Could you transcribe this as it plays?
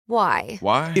Why?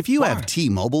 Why? If you have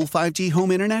T-Mobile 5G home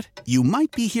internet, you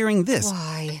might be hearing this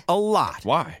Why? a lot.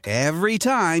 Why? Every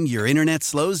time your internet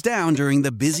slows down during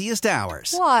the busiest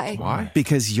hours. Why? Why?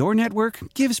 Because your network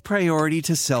gives priority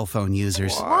to cell phone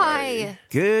users. Why?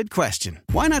 Good question.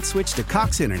 Why not switch to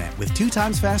Cox Internet with 2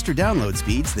 times faster download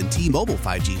speeds than T-Mobile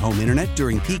 5G home internet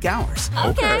during peak hours?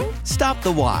 Okay. Stop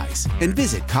the whys and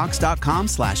visit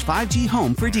cox.com/5G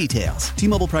home for details.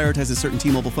 T-Mobile prioritizes certain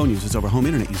T-Mobile phone users over home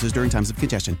internet users during times of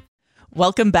congestion.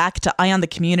 Welcome back to Eye on the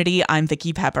Community. I'm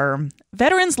Vicki Pepper.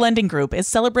 Veterans Lending Group is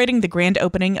celebrating the grand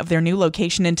opening of their new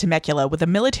location in Temecula with a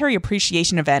military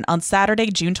appreciation event on Saturday,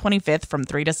 June 25th from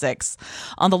 3 to 6.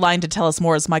 On the line to tell us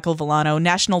more is Michael Villano,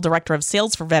 National Director of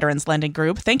Sales for Veterans Lending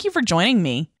Group. Thank you for joining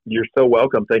me. You're so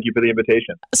welcome. Thank you for the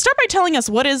invitation. Start by telling us,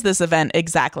 what is this event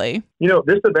exactly?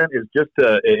 This event is just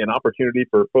an opportunity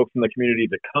for folks in the community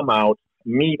to come out,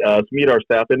 meet us, meet our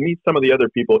staff, and meet some of the other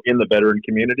people in the veteran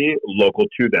community local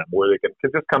to them, where they can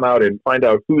just come out and find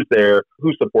out who's there,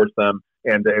 who supports them,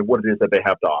 and what it is that they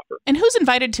have to offer. And who's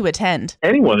invited to attend?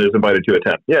 Anyone is invited to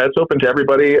attend. Yeah, it's open to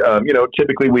everybody.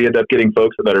 Typically we end up getting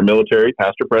folks that are military,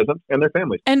 past or present, and their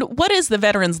families. And what is the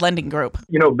Veterans Lending Group?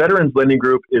 Veterans Lending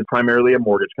Group is primarily a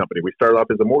mortgage company. We started off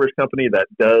as a mortgage company that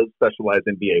does specialize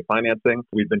in VA financing.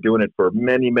 We've been doing it for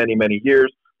many, many, many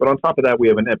years. But on top of that, we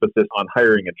have an emphasis on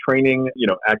hiring and training,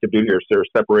 active duty or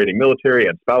separating military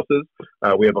and spouses.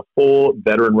 We have a full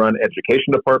veteran-run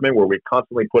education department where we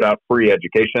constantly put out free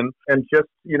education. And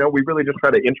we really just try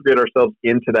to integrate ourselves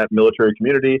into that military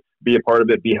community, be a part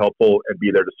of it, be helpful, and be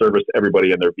there to service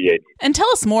everybody in their VA needs. And tell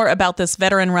us more about this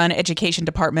veteran-run education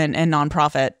department and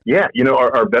nonprofit. Yeah,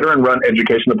 our veteran-run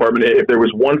education department, if there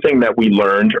was one thing that we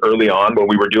learned early on when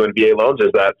we were doing VA loans,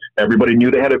 is that everybody knew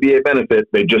they had a VA benefit.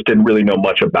 They just didn't really know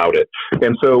much about it.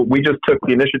 And so we just took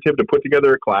the initiative to put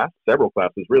together a class, several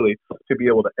classes really, to be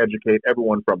able to educate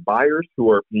everyone from buyers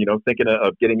who are, thinking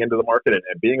of getting into the market and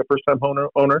being a first-time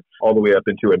owner, all the way up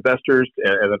into investors,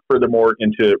 and then furthermore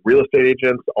into real estate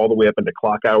agents, all the way up into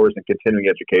clock hours and continuing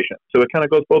education. So it kind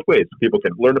of goes both ways. People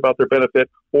can learn about their benefit,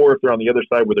 or if they're on the other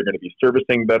side where they're going to be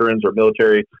servicing veterans or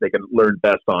military, they can learn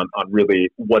best on really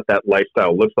what that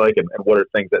lifestyle looks like and what are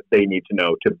things that they need to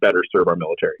know to better serve our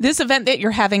military. This event that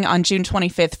you're having on June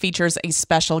 25th features a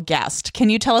special guest. Can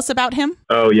you tell us about him?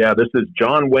 Oh, yeah. This is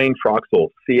John Wayne Troxel,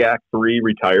 SEAC 3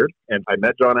 retired. And I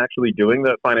met John actually doing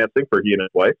the financing for he and his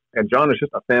wife. And John is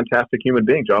just a fantastic human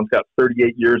being. John's got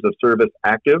 38 years of service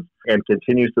active and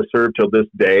continues to serve till this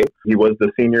day. He was the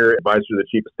senior advisor to the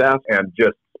chief of staff and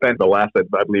just spent the last, I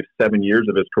believe, 7 years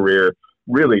of his career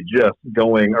really just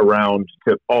going around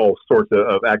to all sorts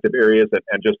of active areas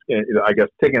and just,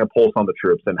 taking a pulse on the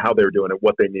troops and how they were doing and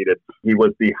what they needed. He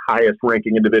was the highest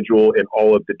ranking individual in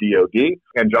all of the DoD.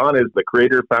 And John is the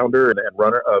creator, founder, and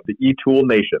runner of the eTool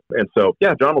Nation. And so,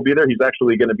 yeah, John will be there. He's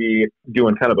actually going to be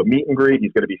doing kind of a meet and greet.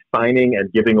 He's going to be signing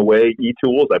and giving away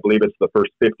eTools. I believe it's the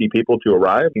first 50 people to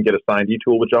arrive and get a signed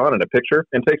eTool with John and a picture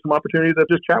and take some opportunities to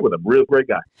just chat with him. Real great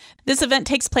guy. This event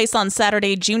takes place on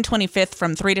Saturday, June 25th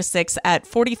from 3 to 6 at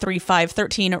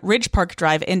 43513 Ridge Park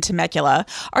Drive in Temecula.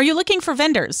 Are you looking for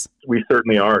vendors? We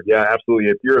certainly are. Yeah, absolutely.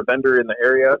 If you're a vendor in the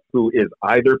area who is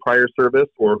either prior service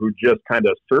or who just kind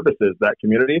of services that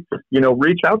community,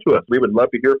 reach out to us. We would love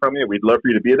to hear from you. We'd love for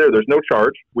you to be there. There's no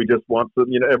charge. We just want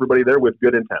everybody there with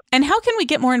good intent. And how can we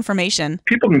get more information?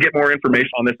 People can get more information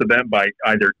on this event by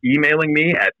either emailing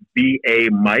me at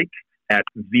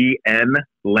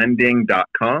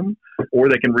vamike@vnlending.com, or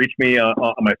they can reach me on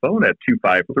my phone at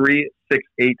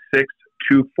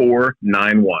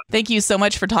 253-686-2491. Thank you so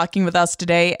much for talking with us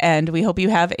today, and we hope you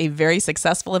have a very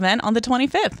successful event on the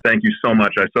 25th. Thank you so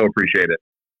much. I so appreciate it.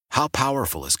 How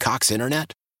powerful is Cox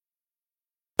Internet?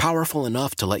 Powerful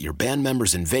enough to let your band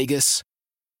members in Vegas,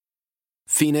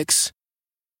 Phoenix,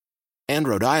 and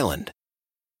Rhode Island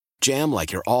jam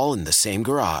like you're all in the same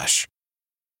garage.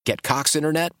 Get Cox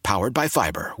Internet powered by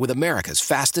fiber with America's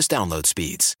fastest download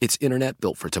speeds. It's internet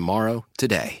built for tomorrow,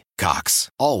 today.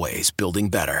 Cox, always building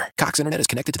better. Cox Internet is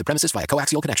connected to the premises via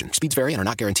coaxial connection. Speeds vary and are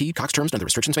not guaranteed. Cox terms and other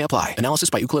restrictions may apply.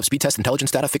 Analysis by Ookla of Speed Test Intelligence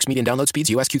Data. Fixed median download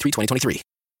speeds. US Q3 2023.